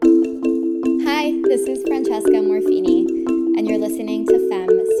Hi, this is Francesca Morfini, and you're listening to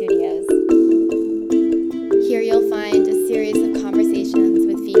Femme Studios. Here you'll find a series of conversations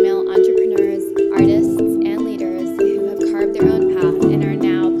with female entrepreneurs, artists, and leaders who have carved their own path and are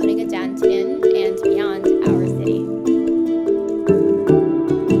now putting a dent in and beyond our city.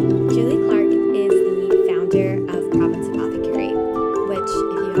 Julie Clark is the founder of Province Apothecary, which,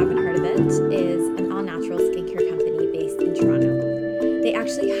 if you haven't heard of it, is an all-natural skincare company based in Toronto. They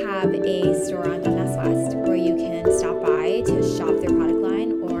actually have a store on Dundas West where you can stop by to shop their product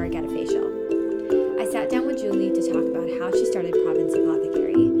line or get a facial. I sat down with Julie to talk about how she started Province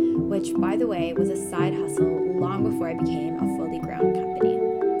Apothecary, which, by the way, was a side hustle long before it became a fully grown company.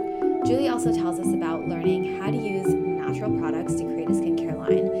 Julie also tells us about learning how to use natural products to create a skincare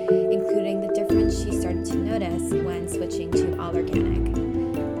line, including the difference she started to notice when switching to all organic.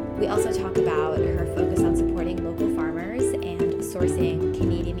 We also talk about her focus on supporting local farmers and sourcing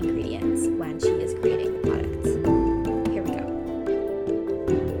Canadian ingredients when she is creating products. Here we go.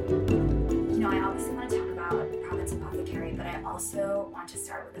 I obviously want to talk about Province Apothecary, but I also want to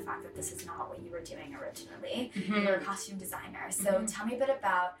start with the fact that this is not what you were doing originally. Mm-hmm. You're a costume designer. So tell me a bit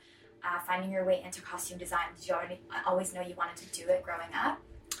about finding your way into costume design. Did you always know you wanted to do it growing up?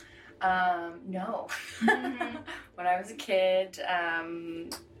 No. When I was a kid,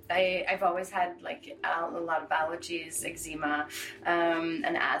 I've always had like a lot of allergies, eczema,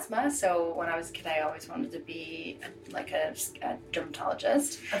 and asthma. So when I was a kid, I always wanted to be a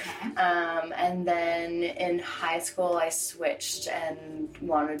dermatologist. Okay. And then in high school, I switched and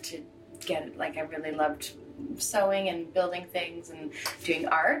wanted to I really loved sewing and building things and doing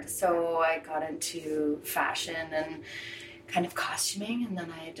art. So I got into fashion and kind of costuming, and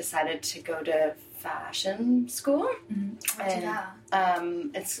then I decided to go to fashion school. Where'd you go?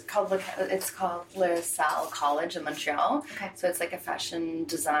 It's called La Salle College in Montreal. Okay. So it's like a fashion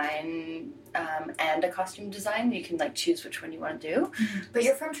design and a costume design. You can choose which one you want to do. But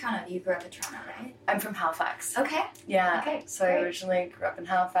you're from Toronto. You grew up in Toronto, right? I'm from Halifax. Okay. Yeah. Okay, So great. I originally grew up in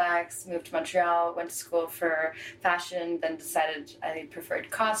Halifax, moved to Montreal, went to school for fashion, then decided I preferred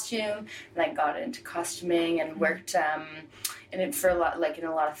costume, and I got into costuming and worked in it for a lot, in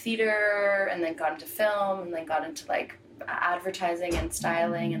a lot of theater, and then got into film, and then got into advertising and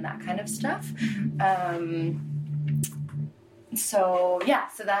styling and that kind of stuff. So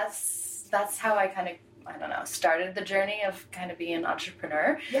that's how I kind of, started the journey of kind of being an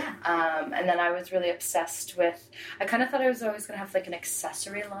entrepreneur. Yeah. And then I was really obsessed with, I kind of thought I was always going to have an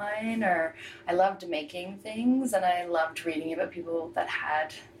accessory line, or I loved making things, and I loved reading about people that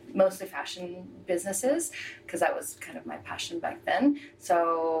had mostly fashion businesses, because that was kind of my passion back then.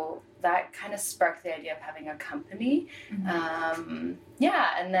 So that kind of sparked the idea of having a company. And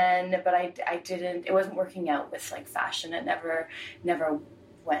then, but I didn't, it wasn't working out with fashion. It never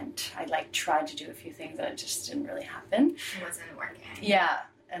went. I tried to do a few things and it just didn't really happen. It wasn't working. Yeah.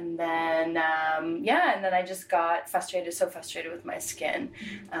 And then, and then I just got so frustrated with my skin,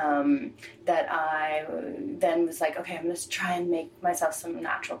 that I then was okay, I'm going to try and make myself some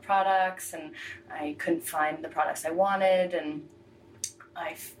natural products, and I couldn't find the products I wanted, and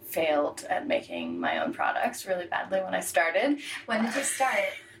I failed at making my own products really badly when I started. When did you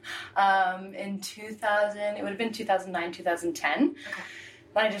start? In 2000, it would have been 2009, 2010. Okay.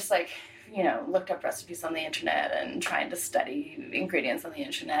 But I just looked up recipes on the internet and tried to study ingredients on the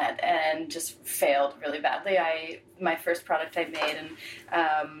internet, and just failed really badly. My first product I made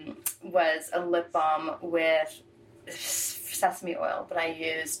was a lip balm with sesame oil, but I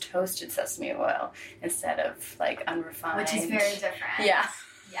used toasted sesame oil instead of unrefined. Which is very different. Yeah.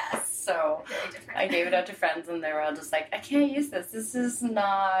 Yes. So Very different. I gave it out to friends, and they were all just I can't use this. This is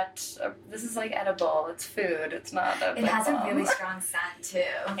edible. It's food. It's not a It has balm. a really strong scent too.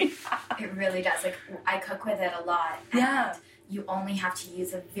 Yeah. It really does. I cook with it a lot. And Yeah. you only have to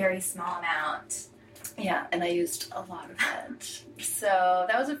use a very small amount. Yeah, and I used a lot of it. So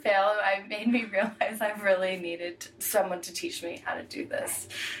that was a fail. It made me realize I really needed someone to teach me how to do this.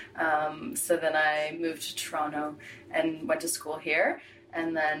 So then I moved to Toronto and went to school here,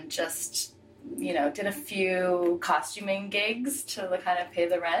 and then just, did a few costuming gigs to kind of pay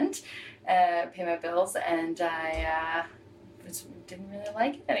the rent, pay my bills, and I didn't really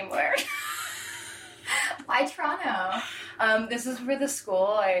like it anymore. Why Toronto? This is where the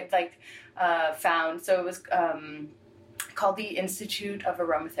school I found. So it was called the Institute of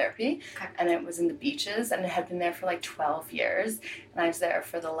Aromatherapy, Okay. and it was in the Beaches, and it had been there for 12 years, and I was there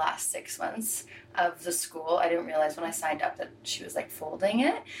for the last 6 months of the school. I didn't realize when I signed up that she was folding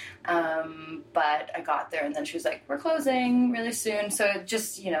it, but I got there, and then she was we're closing really soon. So it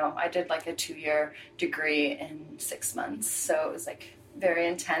just, I did a 2-year degree in 6 months, so it was very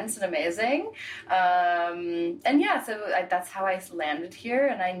intense and amazing. And yeah, so that's how I landed here.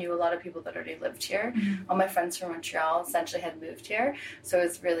 And I knew a lot of people that already lived here. All my friends from Montreal essentially had moved here. So it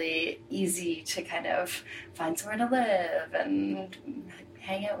was really easy to kind of find somewhere to live and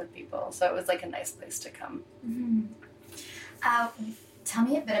hang out with people. So it was like a nice place to come. Tell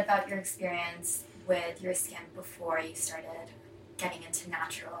me a bit about your experience with your skin before you started getting into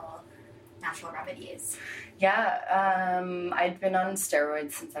natural remedies. Yeah, I'd been on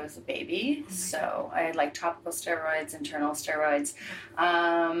steroids since I was a baby, so I had like topical steroids, internal steroids,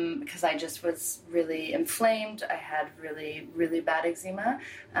 because I just was really inflamed. I had really, really bad eczema,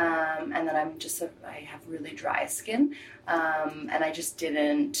 and then I have really dry skin, and I just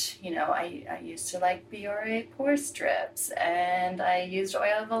didn't, I used to like Biore pore strips, and I used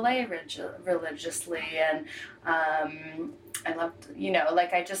oil of Olay religiously, and I loved,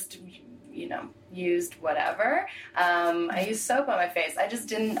 I just used whatever. I used soap on my face. I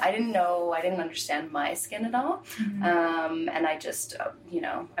didn't understand my skin at all. And I just,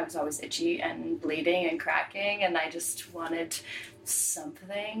 I was always itchy and bleeding and cracking, and I just wanted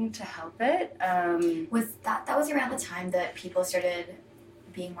something to help it. That was around the time that people started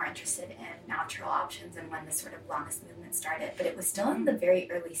being more interested in natural options and when the sort of wellness movement started, but it was still in the very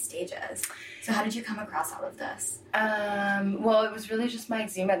early stages. So how did you come across all of this? Well, it was really just my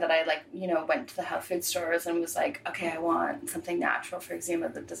eczema that I went to the health food stores and was like, okay, I want something natural for eczema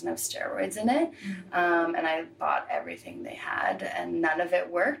that doesn't have steroids in it. And I bought everything they had and none of it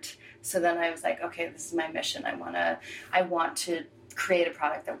worked. So then I was like, okay, this is my mission. I want to create a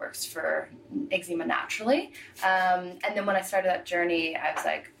product that works for eczema naturally. And then when I started that journey, I was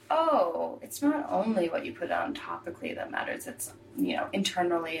like, oh, it's not only what you put on topically that matters. It's,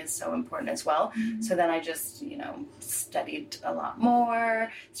 internally is so important as well. So then I just, studied a lot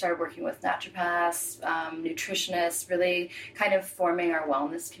more, started working with naturopaths, nutritionists, really kind of forming our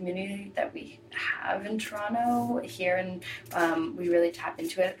wellness community that we have in Toronto here. And we really tap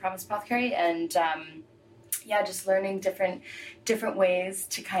into it at Province Apothecary. And, just learning different ways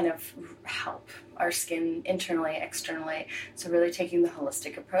to kind of help our skin internally, externally. So really taking the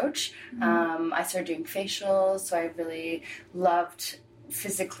holistic approach. I started doing facials, so I really loved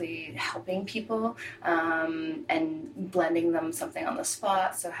physically helping people and blending them something on the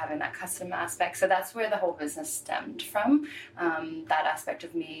spot, so having that custom aspect. So that's where the whole business stemmed from, that aspect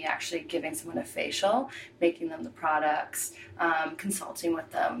of me actually giving someone a facial, making them the products, consulting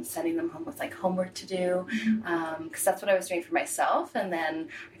with them, sending them home with like homework to do, because that's what I was doing for myself. And then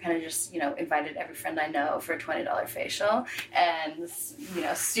I kind of just invited every friend I know for a $20 facial, and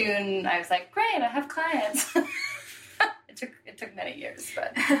soon I was like, great, I have clients. It took many years,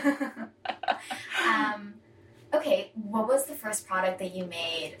 but okay, what was the first product that you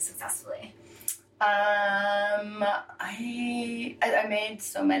made successfully? I made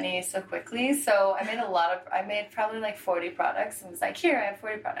so many so quickly. So I made probably like 40 products and was like, here, I have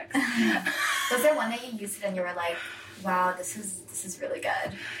 40 products. Was there one that you used it and you were like, wow, this is really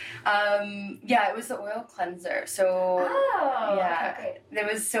good? It was the oil cleanser. So okay. There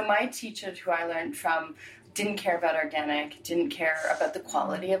was, so my teacher who I learned from didn't care about organic, didn't care about the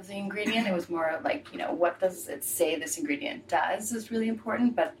quality of the ingredient. It was more like, what does it say this ingredient does is really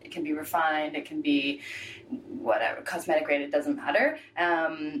important, but it can be refined, it can be whatever, cosmetic grade, it doesn't matter.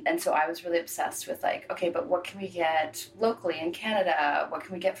 And so I was really obsessed with like, okay, but what can we get locally in Canada? What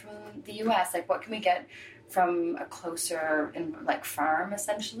can we get from the US? Like, what can we get from a closer farm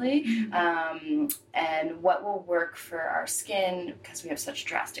essentially, and what will work for our skin because we have such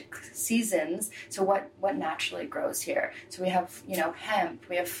drastic seasons. So what naturally grows here? So we have hemp,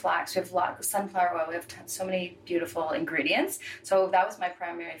 we have flax, we have sunflower oil, we have so many beautiful ingredients. So that was my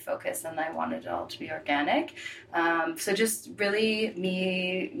primary focus, and I wanted it all to be organic. So just really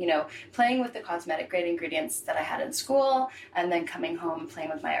me, playing with the cosmetic grade ingredients that I had in school, and then coming home and playing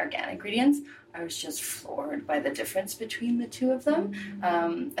with my organic ingredients. I was just floored by the difference between the two of them.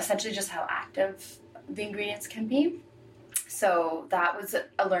 Essentially just how active the ingredients can be. So that was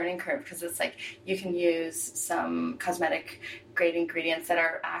a learning curve, because it's like you can use some cosmetic grade ingredients that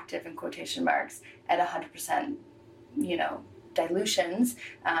are active in quotation marks at 100%, dilutions.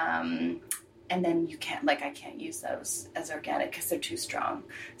 And then you can't, I can't use those as organic because they're too strong.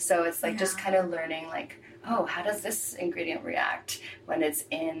 So it's just kind of learning oh, how does this ingredient react when it's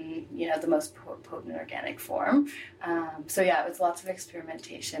in, the most potent organic form? It was lots of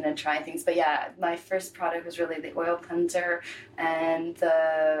experimentation and trying things. But my first product was really the oil cleanser and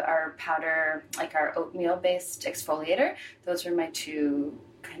our powder, our oatmeal-based exfoliator. Those were my two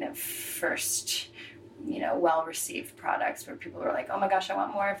kind of first well-received products where people were like, oh my gosh, I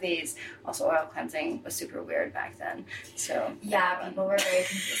want more of these. Also, oil cleansing was super weird back then. So yeah, people were very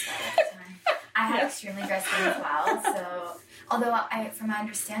confused about it at the time. I had extremely dry skin as well, so although from my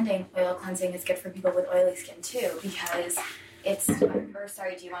understanding, oil cleansing is good for people with oily skin too, because it's, or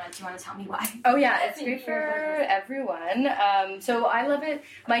sorry, do you want to tell me why? Oh yeah, it's great for everyone. So I love it.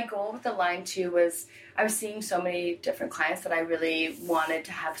 My goal with the line too was I was seeing so many different clients that I really wanted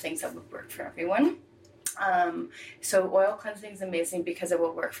to have things that would work for everyone. So oil cleansing is amazing because it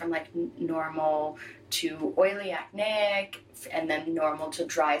will work from like normal to oily acneic, and then normal to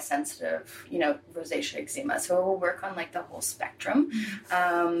dry sensitive, rosacea eczema. So it will work on like the whole spectrum,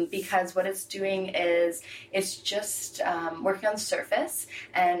 because what it's doing is it's just working on the surface,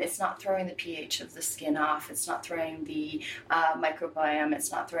 and it's not throwing the pH of the skin off. It's not throwing the microbiome.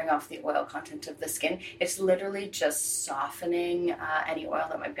 It's not throwing off the oil content of the skin. It's literally just softening any oil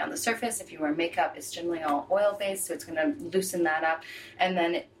that might be on the surface. If you wear makeup, it's generally all oil based, so it's going to loosen that up, and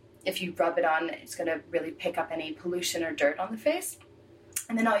then if you rub it on, it's going to really pick up any pollution or dirt on the face.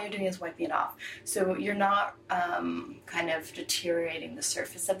 And then all you're doing is wiping it off. So you're not kind of deteriorating the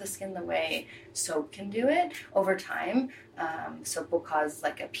surface of the skin the way soap can do it over time. Soap will cause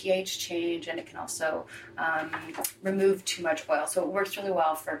like a pH change, and it can also remove too much oil. So it works really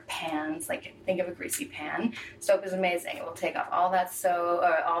well for pans. Like think of a greasy pan. Soap is amazing. It will take off all that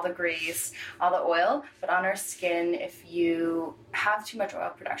all the grease, all the oil. But on our skin, if you have too much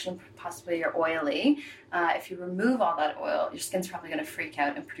oil production, possibly you're oily, if you remove all that oil, your skin's probably going to freak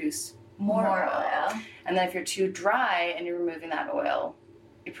out and produce more oil. And then if you're too dry and you're removing that oil,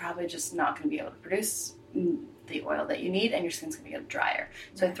 you're probably just not going to be able to produce the oil that you need, and your skin's going to get drier.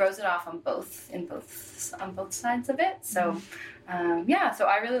 So it throws it off on both sides of it. So so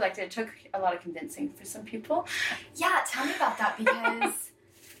I really liked it. It took a lot of convincing for some people. Yeah, tell me about that, because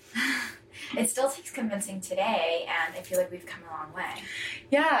it still takes convincing today, and I feel like we've come a long way.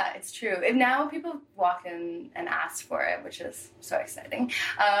 Yeah, it's true. And now people walk in and ask for it, which is so exciting.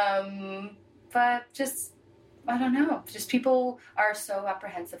 But just, I don't know, just people are so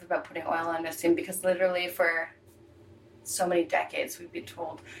apprehensive about putting oil on their skin, because literally for so many decades we've been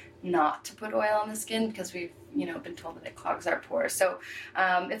told not to put oil on the skin because we've been told that it clogs our pores. So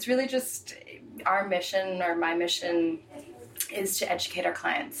it's really just our mission, or my mission, is to educate our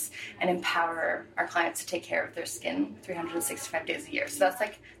clients and empower our clients to take care of their skin 365 days a year. So that's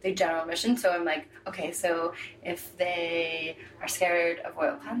like the general mission. So I'm like, okay, so if they are scared of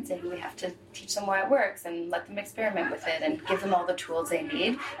oil cleansing, we have to teach them why it works and let them experiment with it and give them all the tools they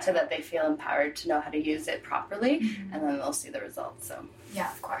need so that they feel empowered to know how to use it properly, and then they'll see the results. So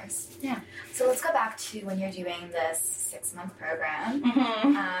yeah, of course. Yeah. So let's go back to when you're doing this 6-month program.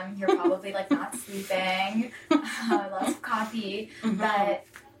 You're probably like not sleeping, lots of coffee, but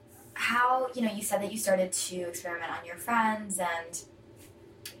how, you said that you started to experiment on your friends, and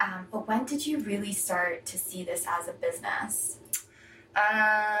but when did you really start to see this as a business?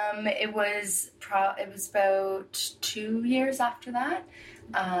 It was about 2 years after that.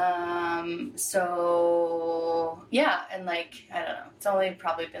 So yeah, and like, I don't know, it's only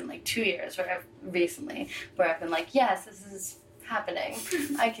probably been like 2 years where I've been like, yes, this is happening.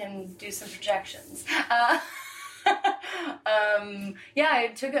 I can do some projections.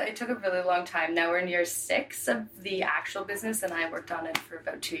 It took a really long time. Now we're in year 6 of the actual business, and I worked on it for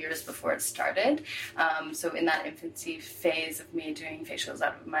about 2 years before it started. So in that infancy phase of me doing facials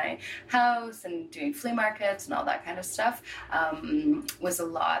out of my house and doing flea markets and all that kind of stuff, was a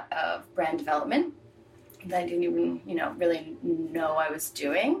lot of brand development that I didn't even, really know I was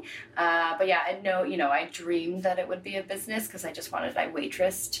doing. But yeah, I dreamed that it would be a business because I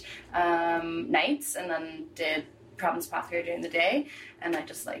waitressed nights and then did Province Apothecary during the day. And I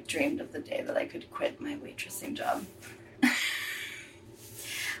just dreamed of the day that I could quit my waitressing job.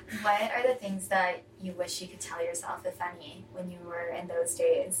 What are the things that you wish you could tell yourself, if any, when you were in those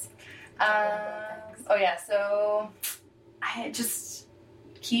days? So I just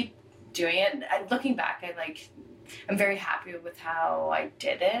keep doing it. Looking back, I'm very happy with how I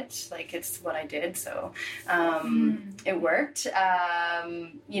did it. It's what I did, so it worked.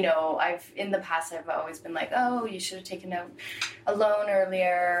 In the past I've always been like, oh, you should have taken out a loan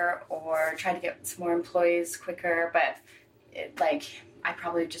earlier or tried to get some more employees quicker, but I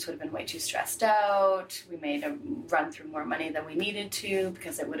probably just would have been way too stressed out. We made a run through more money than we needed to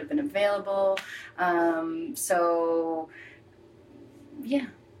because it would have been available.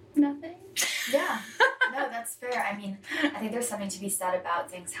 Nothing. Yeah. No, that's fair. I mean, I think there's something to be said about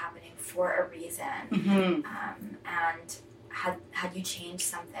things happening for a reason. And had you changed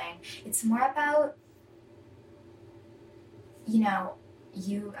something, it's more about,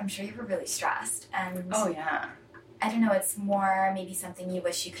 I'm sure you were really stressed. And Oh, yeah. I don't know, it's more maybe something you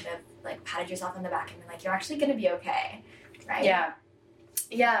wish you could have like patted yourself on the back and been like, you're actually going to be okay, right? Yeah.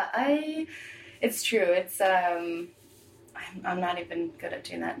 It's true. It's, I'm not even good at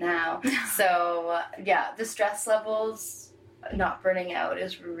doing that now. So, the stress levels, not burning out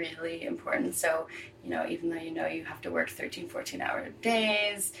is really important. So, even though you have to work 13, 14-hour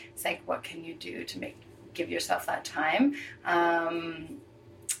days, it's like, what can you do to give yourself that time?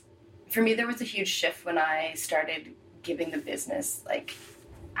 For me, there was a huge shift when I started giving the business, like,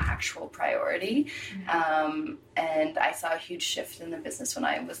 actual priority. And I saw a huge shift in the business when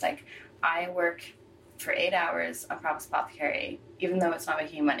I was like, I work for 8 hours on Province Apothecary, even though it's not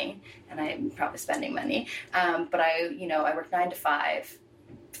making money and I'm probably spending money. But I work 9 to 5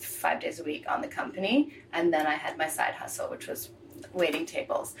 days a week on the company. And then I had my side hustle, which was waiting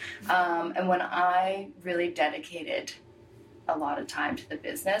tables. And when I really dedicated a lot of time to the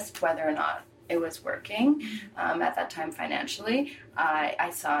business, whether or not it was working at that time financially, I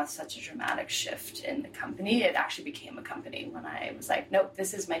saw such a dramatic shift in the company. It actually became a company when I was like, nope,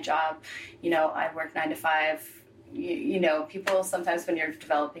 this is my job. I work 9 to 5. People sometimes when you're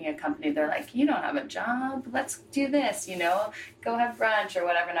developing a company, they're like, you don't have a job. Let's do this, go have brunch or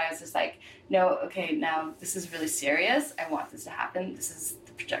whatever. And I was just like, no, okay, now this is really serious. I want this to happen. This is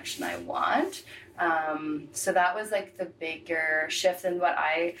the projection I want. So that was like the bigger shift. And what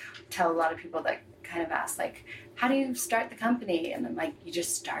I tell a lot of people that kind of ask, like, how do you start the company? And I'm like, you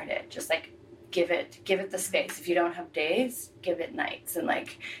just start it. Just like give it the space. If you don't have days, give it nights, and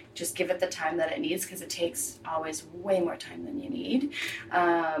like just give it the time that it needs, because it takes always way more time than you need.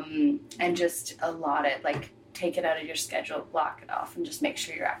 And just allot it, like take it out of your schedule, block it off, and just make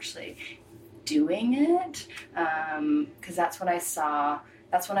sure you're actually doing it. Because that's when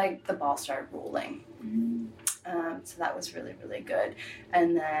the ball started rolling. So that was really, really good.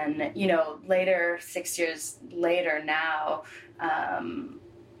 And then, later, 6 years later now,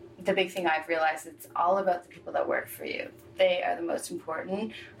 the big thing I've realized, it's all about the people that work for you. They are the most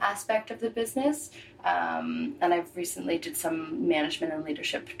important aspect of the business. And I've recently did some management and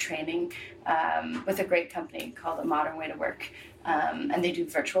leadership training with a great company called A Modern Way to Work. And they do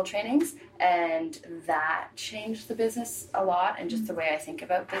virtual trainings, and that changed the business a lot, and just the way I think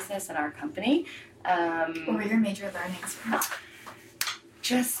about business and our company. What were your major learnings from that?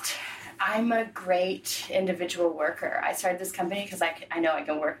 I'm a great individual worker. I started this company because I know I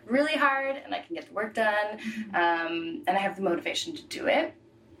can work really hard and I can get the work done, and I have the motivation to do it.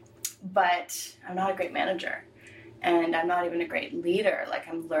 But I'm not a great manager, and I'm not even a great leader. Like,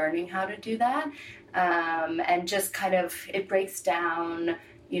 I'm learning how to do that, and just kind of it breaks down,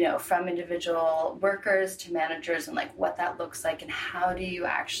 from individual workers to managers, and like what that looks like, and how do you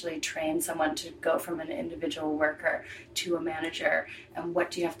actually train someone to go from an individual worker to a manager, and what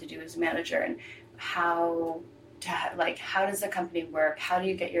do you have to do as a manager, and how does the company work? How do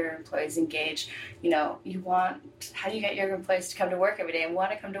you get your employees engaged? How do you get your employees to come to work every day and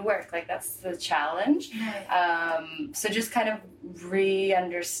want to come to work? Like, that's the challenge. Right. So just kind of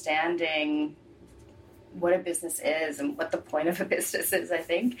re-understanding what a business is and what the point of a business is, I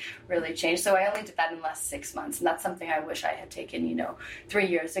think, really changed. So I only did that in the last 6 months, and that's something I wish I had taken, 3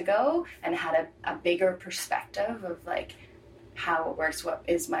 years ago, and had a bigger perspective of like how it works, what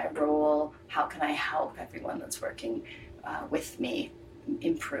is my role, how can I help everyone that's working with me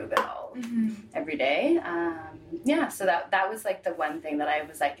improve it all every day. So that was like the one thing that I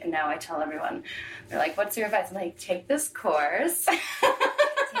was like, and now I tell everyone, they're like, what's your advice? I'm like, take this course.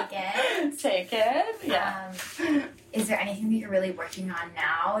 Take it. Yeah. Is there anything that you're really working on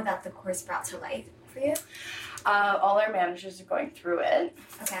now that the course brought to light for you? All our managers are going through it.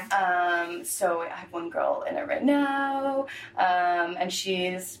 Okay. So I have one girl in it right now, and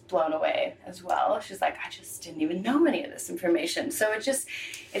she's blown away as well. She's like, I just didn't even know any of this information. So it's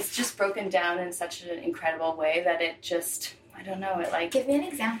just broken down in such an incredible way that it just, I don't know, it like... Give me an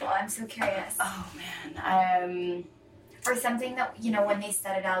example. I'm so curious. Oh, man. Or something that, when they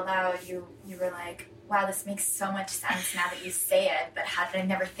said it out loud, you were like, wow, this makes so much sense now that you say it, but how did I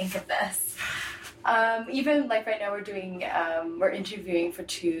never think of this? Even like right now we're interviewing for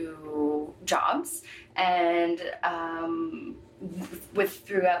 2 jobs, and with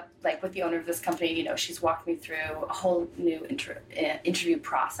the owner of this company, she's walked me through a whole new interview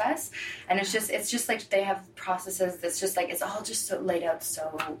process, and it's just like they have processes that's just like, it's all just so laid out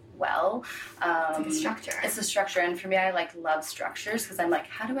so well. It's like a structure. It's a structure, and for me, I like love structures, because I'm like,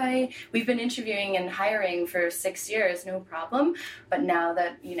 we've been interviewing and hiring for 6 years, no problem, but now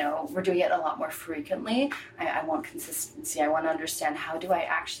that we're doing it a lot more frequently, I want consistency. I want to understand, how do I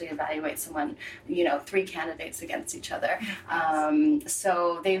actually evaluate someone, 3 candidates against each other.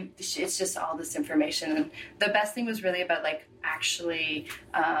 So it's just all this information. And the best thing was really about like actually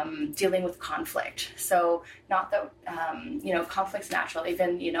dealing with conflict. So not that, conflict's natural,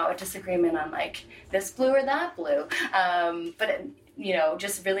 even, a disagreement on like this blue or that blue. But,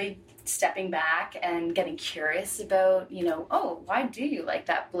 just really stepping back and getting curious about, why do you like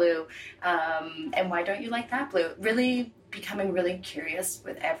that blue? And why don't you like that blue? Really becoming really curious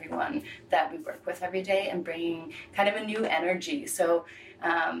with everyone that we work with every day and bringing kind of a new energy. So,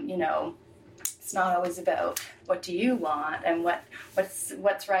 it's not always about what do you want and what's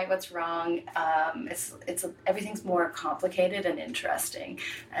right, what's wrong. It's everything's more complicated and interesting.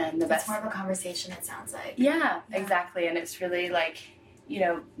 And it's more of a conversation, it sounds like. Yeah, exactly. And it's really like,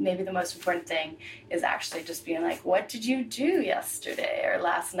 maybe the most important thing is actually just being like, what did you do yesterday or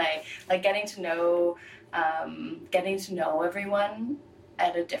last night? Like getting to know everyone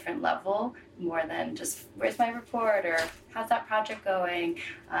at a different level more than just where's my report or how's that project going,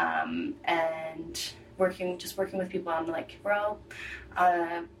 and working with people on like we're all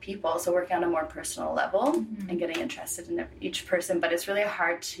people, so working on a more personal level and getting interested in each person. But it's really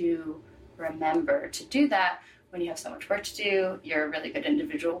hard to remember to do that when you have so much work to do. You're a really good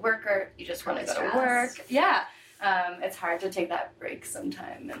individual worker, you just want to go to work. It's hard to take that break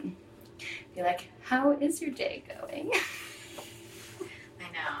sometime and be like, how is your day going? I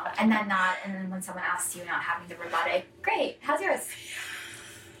know. And then when someone asks you, not having to rebut it, great, how's yours?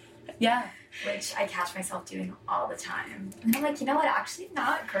 Yeah. Which I catch myself doing all the time. And I'm like, you know what, actually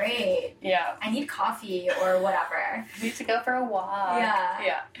not great. Yeah. I need coffee or whatever. I need to go for a walk.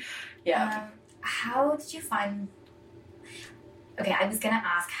 Yeah. How did you find... Okay, I was going to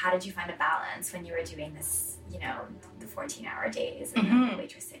ask, how did you find a balance when you were doing this, the 14-hour days and the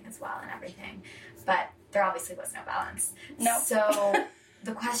waitressing as well and everything? But there obviously was no balance. No. So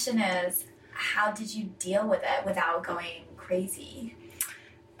the question is, how did you deal with it without going crazy?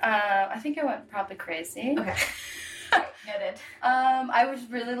 I think I went probably crazy. Okay. Noted. I was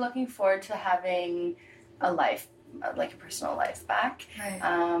really looking forward to having a life, like a personal life back.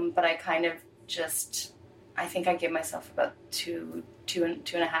 Right. But I kind of I think I gave myself about two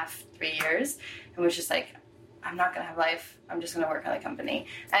and a half, 3 years, and was just like, I'm not going to have life. I'm just going to work on the company.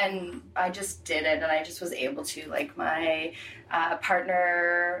 And I just did it, and I just was able to, like, my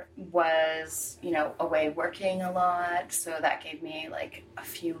partner was, away working a lot, so that gave me, like, a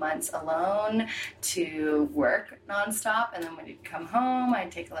few months alone to work nonstop, and then when he'd come home,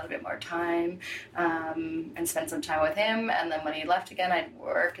 I'd take a little bit more time and spend some time with him, and then when he left again, I'd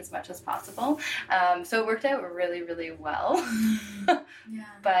work as much as possible. So it worked out really, really well. Yeah.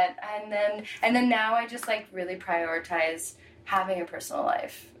 But, and then now I just, like, really prioritize having a personal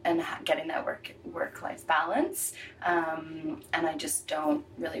life and getting that work-life balance, and I just don't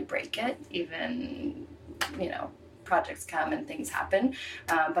really break it, even, projects come and things happen,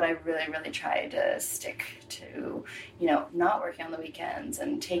 but I really, really try to stick to, not working on the weekends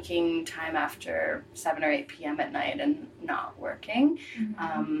and taking time after 7 or 8 p.m. at night and not working.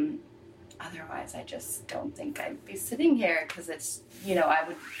 Otherwise, I just don't think I'd be sitting here, because it's, I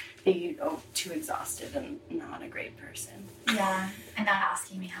would be too exhausted and not a great person. Yeah, and not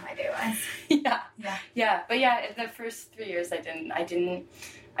asking me how my day was. Yeah. But the first 3 years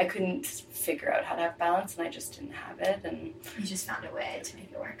I couldn't figure out how to have balance, and I just didn't have it. And you just found a way to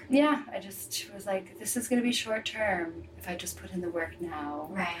make it work. Yeah, I just was like, this is going to be short term if I just put in the work now.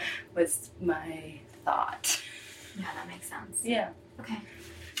 Right. Was my thought. Yeah, that makes sense. Yeah. Okay.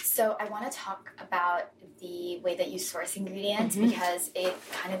 So I want to talk about the way that you source ingredients, because it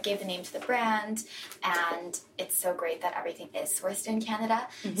kind of gave the name to the brand, and it's so great that everything is sourced in Canada.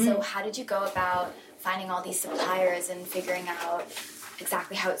 So how did you go about finding all these suppliers and figuring out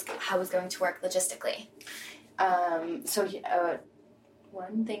exactly how it's going to work logistically?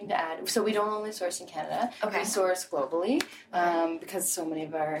 One thing to add, so we don't only source in Canada, we source globally, because so many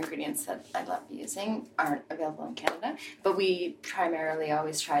of our ingredients that I love using aren't available in Canada, but we primarily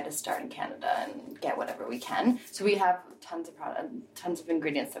always try to start in Canada and get whatever we can. So we have tons of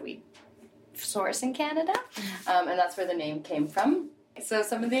ingredients that we source in Canada, and that's where the name came from. So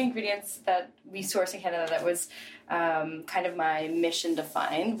some of the ingredients that we source in Canada that was kind of my mission to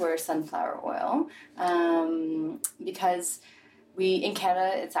find were sunflower oil, because in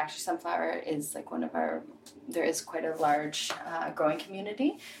Canada, it's actually sunflower is like there is quite a large growing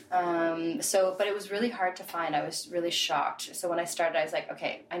community. But it was really hard to find. I was really shocked. So when I started, I was like,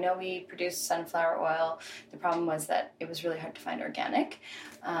 okay, I know we produce sunflower oil. The problem was that it was really hard to find organic.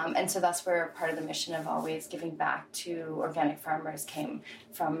 And so that's where part of the mission of always giving back to organic farmers came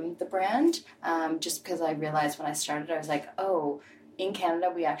from the brand. Just because I realized when I started, I was like, in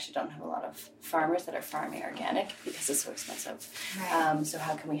Canada, we actually don't have a lot of farmers that are farming organic because it's so expensive. Right. So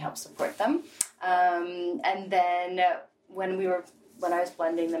how can we help support them? And then when I was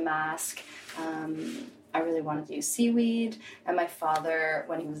blending the mask, I really wanted to use seaweed. And my father,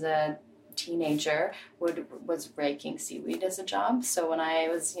 when he was a teenager, was raking seaweed as a job. So when I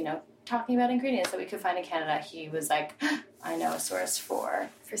was, talking about ingredients that we could find in Canada, he was like, I know a source for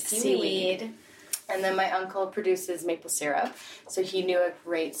seaweed. And then my uncle produces maple syrup, so he knew a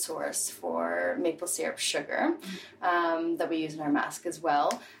great source for maple syrup sugar that we use in our mask as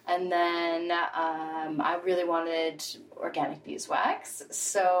well. And then I really wanted organic beeswax,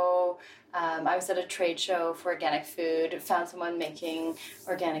 so I was at a trade show for organic food, found someone making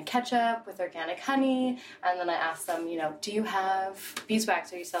organic ketchup with organic honey, and then I asked them, do you have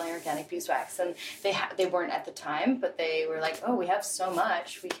beeswax? Are you selling organic beeswax? And they weren't at the time, but they were like, oh, we have so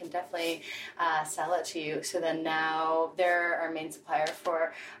much, we can definitely sell it to you. So then now they're our main supplier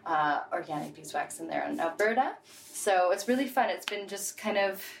for organic beeswax, and they're in Alberta. So it's really fun. It's been just kind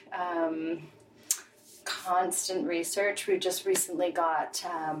of constant research. We just recently got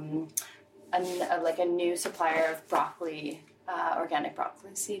a new supplier of broccoli, organic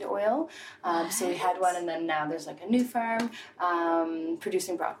broccoli seed oil. So we had one, and then now there's a new farm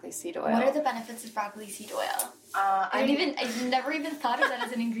producing broccoli seed oil. What are the benefits of broccoli seed oil? I've never even thought of that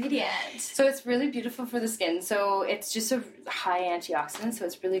as an ingredient. So it's really beautiful for the skin. So it's just a high antioxidant. So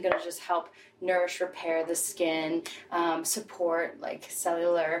it's really going to just help nourish, repair the skin, support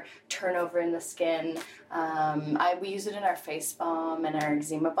cellular turnover in the skin. We use it in our face balm and our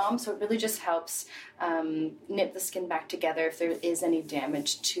eczema balm. So it really just helps knit the skin back together. If there is any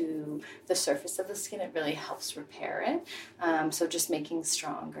damage to the surface of the skin, it really helps repair it. So just making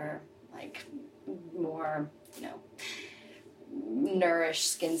stronger, more,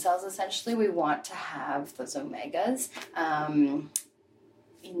 nourished skin cells, essentially. We want to have those omegas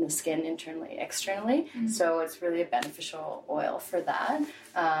in the skin, internally, externally. Mm-hmm. So it's really a beneficial oil for that.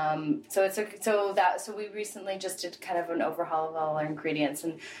 So we recently just did kind of an overhaul of all our ingredients,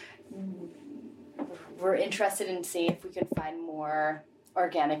 and we're interested in seeing if we can find more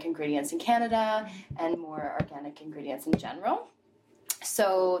organic ingredients in Canada and more organic ingredients in general.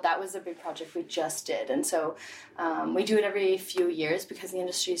 So that was a big project we just did. And so we do it every few years because the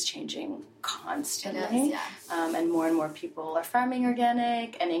industry is changing constantly. It is, yeah. And more people are farming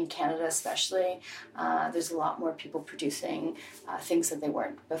organic. And in Canada especially, there's a lot more people producing things that they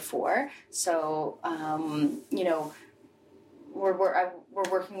weren't before. So, we're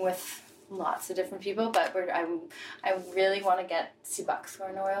working with lots of different people, but I really want to get sea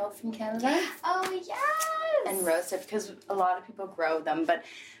buckthorn oil from Canada. Oh, yes! And roast it, because a lot of people grow them, but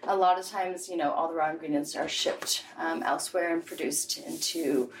a lot of times, all the raw ingredients are shipped elsewhere and produced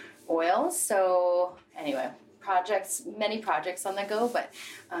into oils. So anyway, many projects on the go, but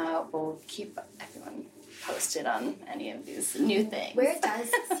we'll keep everyone posted on any of these new things. Where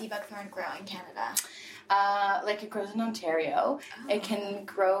does sea buckthorn grow in Canada? It grows in Ontario. Oh. It can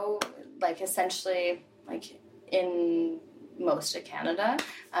grow essentially in most of Canada,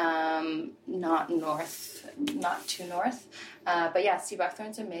 not too north. But yeah, sea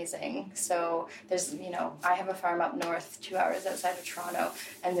buckthorn's amazing. So there's, I have a farm up north, 2 hours outside of Toronto,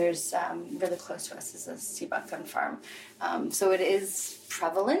 and there's really close to us is a sea buckthorn farm. So it is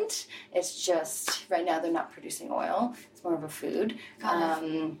prevalent. It's just right now they're not producing oil. It's more of a food.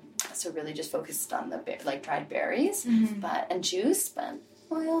 So really just focused on the dried berries, and juice, but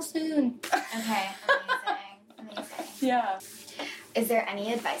oil soon. Okay, amazing. Yeah. Is there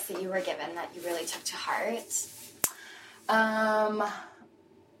any advice that you were given that you really took to heart? I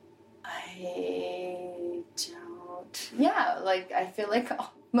don't. Yeah, I feel like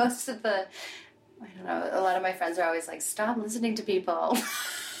most of a lot of my friends are always like, stop listening to people.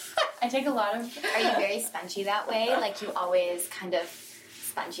 I take a lot of. Are you very spongy that way? You always kind of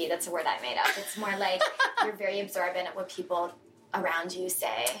spongy? That's a word I made up. It's more like you're very absorbent at what people around you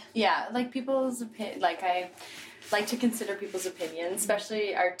say. Yeah, people's opinion. I like to consider people's opinions,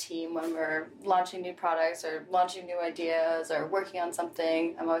 especially our team when we're launching new products or launching new ideas or working on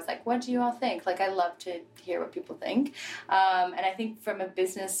something. I'm always like, what do you all think? I love to hear what people think. And I think from a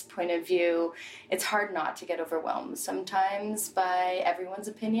business point of view, it's hard not to get overwhelmed sometimes by everyone's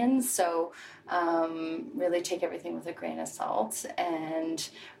opinions. So really take everything with a grain of salt. And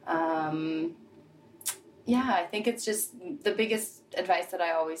I think it's just the biggest advice that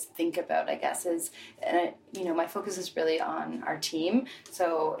I always think about, I guess, is, my focus is really on our team.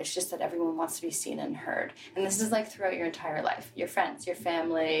 So it's just that everyone wants to be seen and heard. And this is throughout your entire life, your friends, your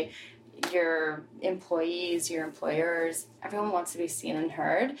family, your employees, your employers, everyone wants to be seen and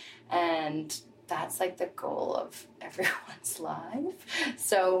heard. And that's like the goal of everyone's life.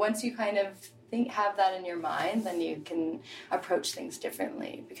 So once you kind of have that in your mind, then you can approach things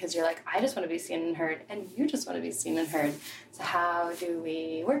differently, because you're like, I just want to be seen and heard, and you just want to be seen and heard. So how do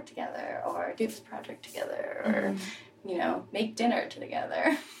we work together, or do this project together, or you know, make dinner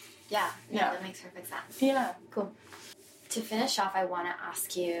together? Yeah, that makes perfect sense. Yeah, cool. To finish off, I want to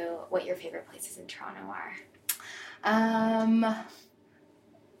ask you what your favorite places in Toronto are.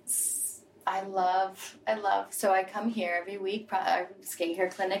 I love, so I come here every week, skincare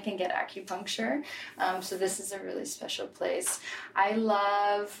clinic, and get acupuncture. So this is a really special place. I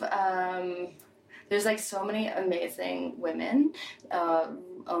love, there's like so many amazing women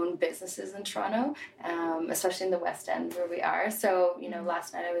own businesses in Toronto, especially in the West End where we are. So, you know,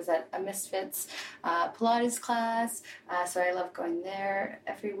 last night I was at a Misfits Pilates class, so I love going there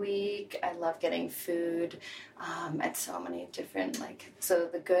every week. I love getting food at so many different, like, so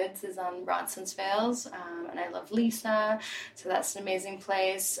The Goods is on Ronsonsvales, and I love Lisa, so that's an amazing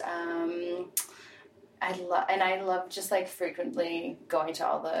place. I love just like frequently going to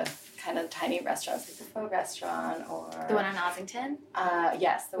all the kind of tiny restaurants, like the Faux Restaurant, or the one on Ossington.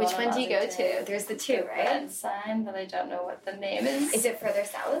 Yes. Which one do you go to? There's the two, right? Red sign, but I don't know what the name is. Is it further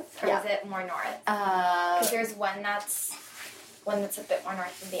south, or is it more north? Because there's one that's a bit more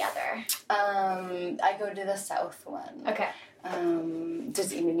north than the other. I go to the south one. Okay.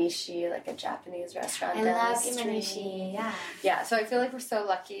 There's Imanishi, like a Japanese restaurant. I love Imanishi. Yeah. Yeah. So I feel like we're so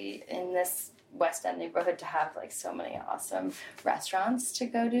lucky in this West End neighborhood to have like so many awesome restaurants to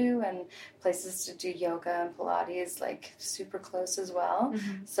go to, and places to do yoga and Pilates like super close as well.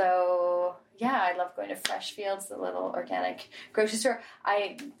 So yeah, I love going to Freshfields, the little organic grocery store.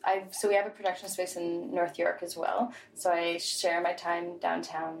 So we have a production space in North York as well, so I share my time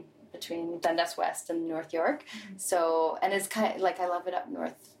downtown between Dundas West and North York. So, and it's kind of like, I love it up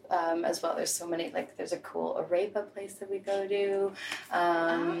north as well. There's so many, like, there's a cool arepa place that we go to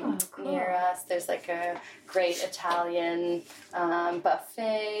cool. near us. There's like a great Italian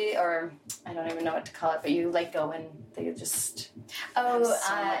buffet, or I don't even know what to call it, but you like go in, they just have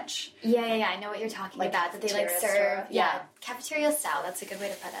so much. Yeah, I know what you're talking like about, that they like serve. Cafeteria style, that's a good way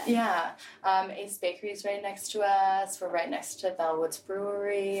to put it. Yeah. Ace Bakery is right next to us. We're right next to Bellwoods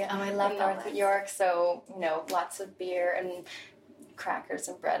Brewery. Oh, I love in North York. So, you know, lots of beer and crackers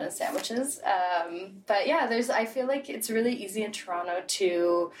and bread and sandwiches. But yeah, I feel like it's really easy in Toronto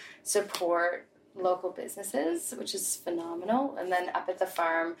to support local businesses, which is phenomenal. And then up at the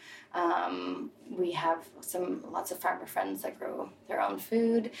farm, we have lots of farmer friends that grow their own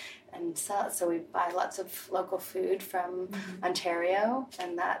food and sell it. So we buy lots of local food from Ontario,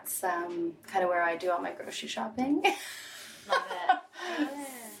 and that's kind of where I do all my grocery shopping. Love it.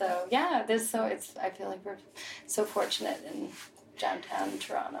 So yeah, I feel like we're so fortunate in downtown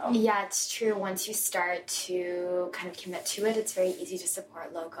Toronto. Yeah, it's true. Once you start to kind of commit to it, it's very easy to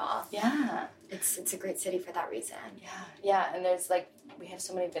support local. Yeah. It's a great city for that reason. Yeah, and there's like, we have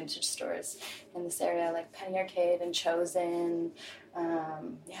so many vintage stores in this area, like Penny Arcade and Chosen.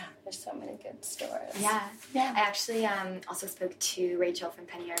 There's so many good stores. Yeah. I actually also spoke to Rachel from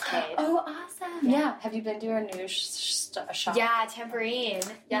Penny Arcade. Oh, awesome. Yeah. Have you been to our new shop? Yeah, Tambourine.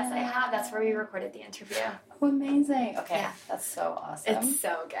 Yes, I have. That's where we recorded the interview. Oh, amazing. Okay. Yeah. That's so awesome. It's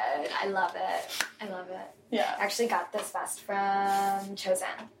so good. I love it. Yeah. I actually got this vest from Chosen.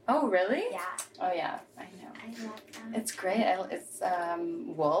 Oh, really? Yeah. Oh, yeah. I know. I love them. It's great. It's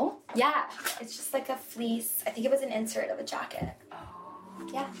wool? Yeah. It's just like a fleece. I think it was an insert of a jacket. Oh.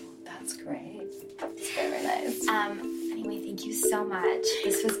 Yeah. That's great. It's very nice. Anyway, thank you so much.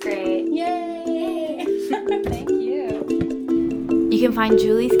 This was great. Yay! Thank you. You can find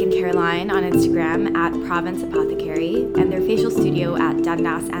Julie's skincare line on Instagram at Province Apothecary and their facial studio at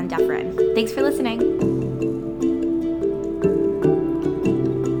Dundas and Dufferin. Thanks for listening.